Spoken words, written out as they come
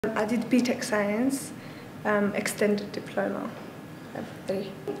I did BTech Science, extended diploma, level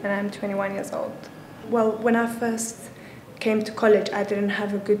 3, and I'm 21 years old. Well, when I first came to college, I didn't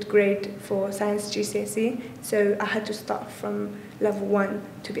have a good grade for science GCSE, so I had to start from level 1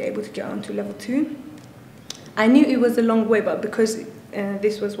 to be able to get on to level 2. I knew it was a long way, but because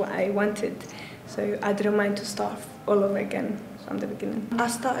this was what I wanted, so I didn't mind to start all over again from the beginning. I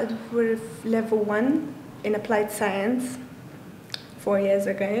started with level 1 in applied science 4 years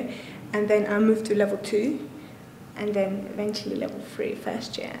ago, and then I moved to level 2, and then eventually level 3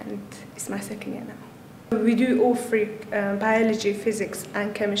 first year, and it's my second year now. We do all three, biology, physics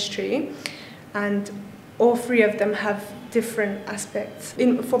and chemistry, and all three of them have different aspects.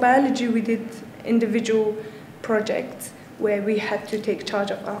 For biology we did individual projects where we had to take charge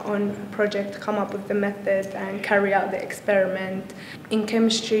of our own project, come up with the method and carry out the experiment. In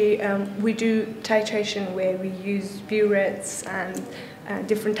chemistry we do titration where we use burettes and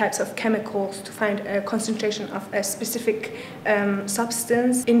different types of chemicals to find a concentration of a specific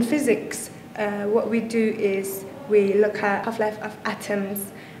substance. In physics what we do is we look at half-life of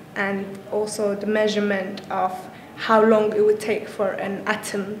atoms and also the measurement of how long it would take for an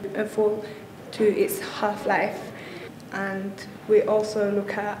atom to fall to its half-life. And we also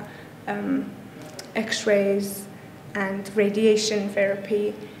look at X-rays and radiation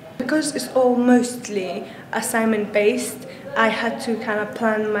therapy. Because it's all mostly assignment-based, I had to kind of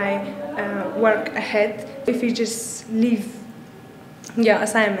plan my work ahead. If you just leave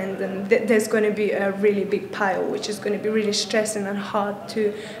assignment, then there's going to be a really big pile, which is going to be really stressing and hard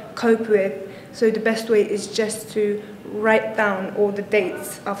to cope with. So the best way is just to write down all the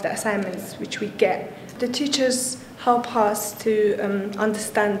dates of the assignments which we get. The teachers help us to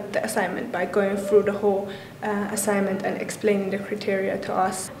understand the assignment by going through the whole assignment and explaining the criteria to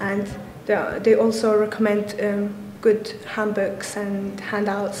us. And they also recommend good handbooks and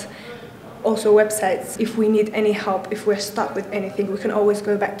handouts, also websites. If we need any help, if we're stuck with anything, we can always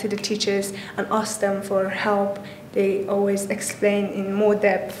go back to the teachers and ask them for help. They always explain in more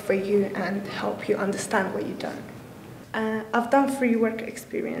depth for you and help you understand what you've done. I've done 3 work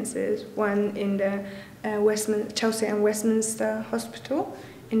experiences, one in the Chelsea and Westminster Hospital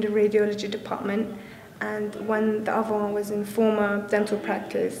in the radiology department, and the other one was in former dental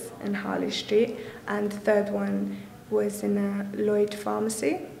practice in Harley Street, and the third one was in a Lloyd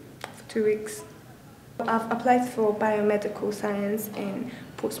pharmacy for 2 weeks. I've applied for biomedical science in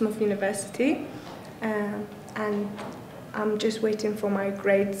Portsmouth University, and I'm just waiting for my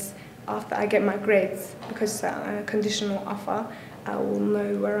grades. After I get my grades, because it's a conditional offer, I will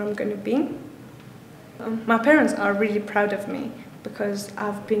know where I'm going to be. My parents are really proud of me because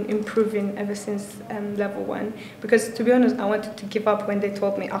I've been improving ever since level 1. Because to be honest, I wanted to give up when they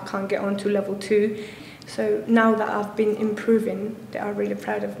told me I can't get on to level 2. So now that I've been improving, they are really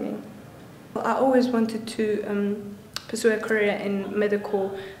proud of me. I always wanted to pursue a career in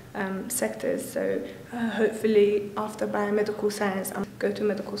medical sectors, so hopefully after biomedical science I'll go to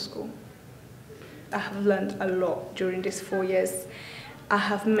medical school. I have learned a lot during these 4 years. I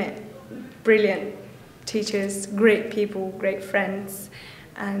have met brilliant teachers, great people, great friends,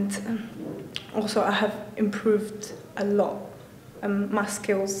 and also I have improved a lot. My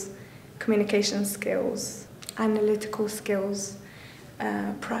skills, communication skills, analytical skills,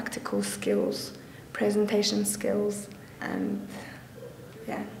 practical skills, presentation skills, and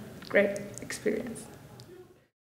yeah, great experience.